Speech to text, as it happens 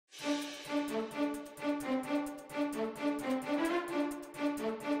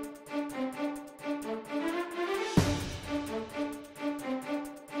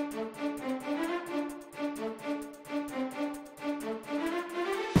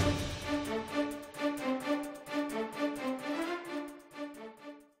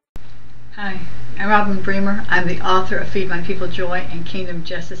Hi, I'm Robin Bremer. I'm the author of Feed My People Joy and Kingdom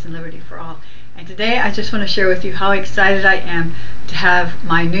Justice and Liberty for All. And today I just want to share with you how excited I am to have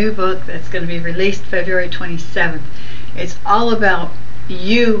my new book that's going to be released February 27th. It's all about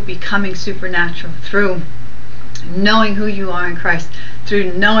you becoming supernatural through knowing who you are in Christ,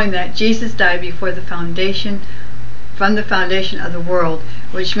 through knowing that Jesus died before the foundation, from the foundation of the world,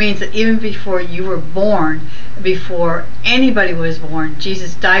 which means that even before you were born, before anybody was born,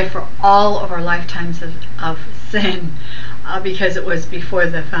 Jesus died for all of our lifetimes of sin, because it was before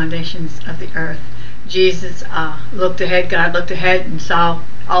the foundations of the earth. Jesus looked ahead, God looked ahead and saw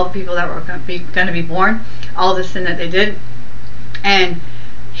all the people that were going to be born, all the sin that they did, and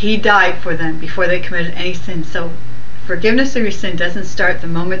He died for them before they committed any sin. So forgiveness of your sin doesn't start the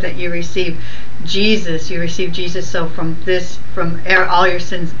moment that you receive Jesus. You receive Jesus, so from all your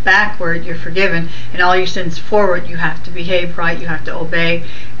sins backward, you're forgiven, and all your sins forward, you have to behave right, you have to obey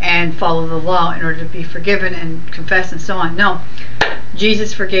and follow the law in order to be forgiven and confess and so on. No,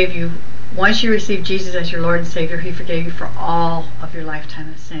 Jesus forgave you. Once you receive Jesus as your Lord and Savior, He forgave you for all of your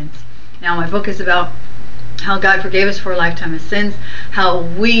lifetime of sins. Now, my book is about how God forgave us for a lifetime of sins, how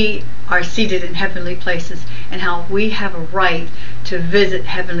we are seated in heavenly places, and how we have a right to visit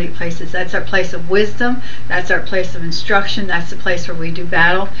heavenly places. That's our place of wisdom, that's our place of instruction, that's the place where we do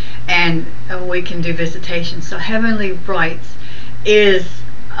battle, and we can do visitation. So heavenly rights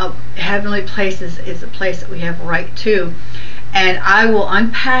heavenly places is a place that we have a right to. And I will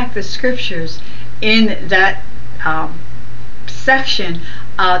unpack the scriptures in that section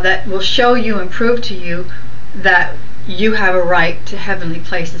that will show you and prove to you that you have a right to heavenly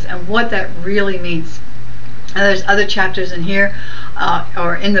places and what that really means. And there's other chapters in here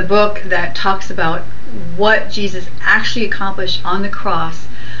or in the book that talks about what Jesus actually accomplished on the cross,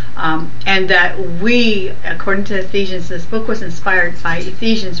 and that we, according to Ephesians, this book was inspired by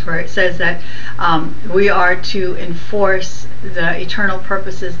Ephesians, where it says that we are to enforce the eternal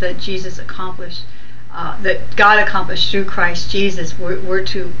purposes that Jesus accomplished, that God accomplished through Christ Jesus. We're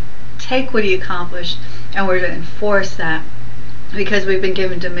to take what He accomplished and we're to enforce that, because we've been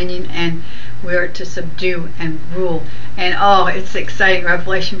given dominion and we are to subdue and rule. And it's exciting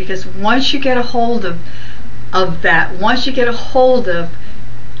revelation, because once you get a hold of that, once you get a hold of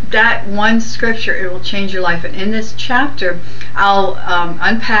that one scripture, it will change your life. And in this chapter, I'll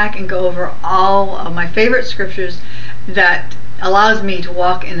unpack and go over all of my favorite scriptures that allows me to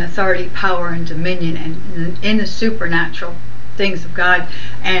walk in authority, power, and dominion, and in the supernatural things of God.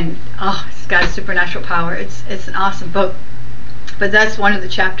 And it's God's supernatural power. It's an awesome book. But that's one of the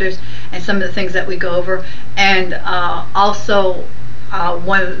chapters and some of the things that we go over. And also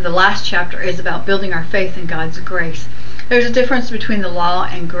one of the last chapter is about building our faith in God's grace. There's a difference between the law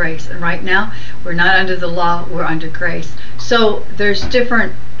and grace, and right now we're not under the law, we're under grace. So there's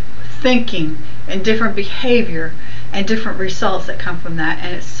different thinking and different behavior and different results that come from that,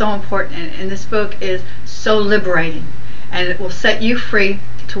 and it's so important. And this book is so liberating, and it will set you free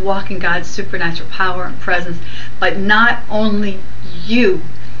to walk in God's supernatural power and presence. But not only you,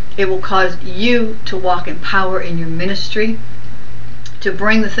 it will cause you to walk in power in your ministry, to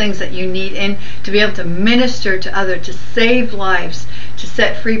bring the things that you need in, to be able to minister to others, to save lives, to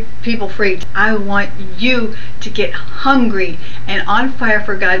set people free. I want you to get hungry and on fire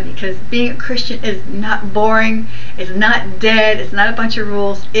for God, because being a Christian is not boring, it's not dead, it's not a bunch of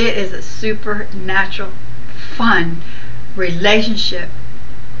rules. It is a supernatural, fun relationship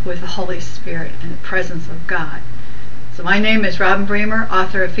with the Holy Spirit and the presence of God. So my name is Robin Bremer,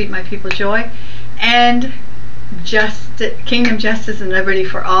 author of Feed My People Joy and Kingdom Justice and Liberty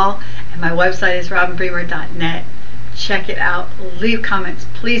for All, and my website is robinbremer.net. Check it out. Leave comments.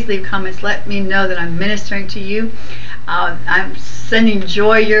 Please leave comments. Let me know that I'm ministering to you. I'm sending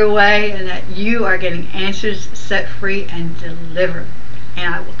joy your way, and that you are getting answers, set free, and delivered.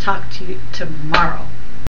 And I will talk to you tomorrow.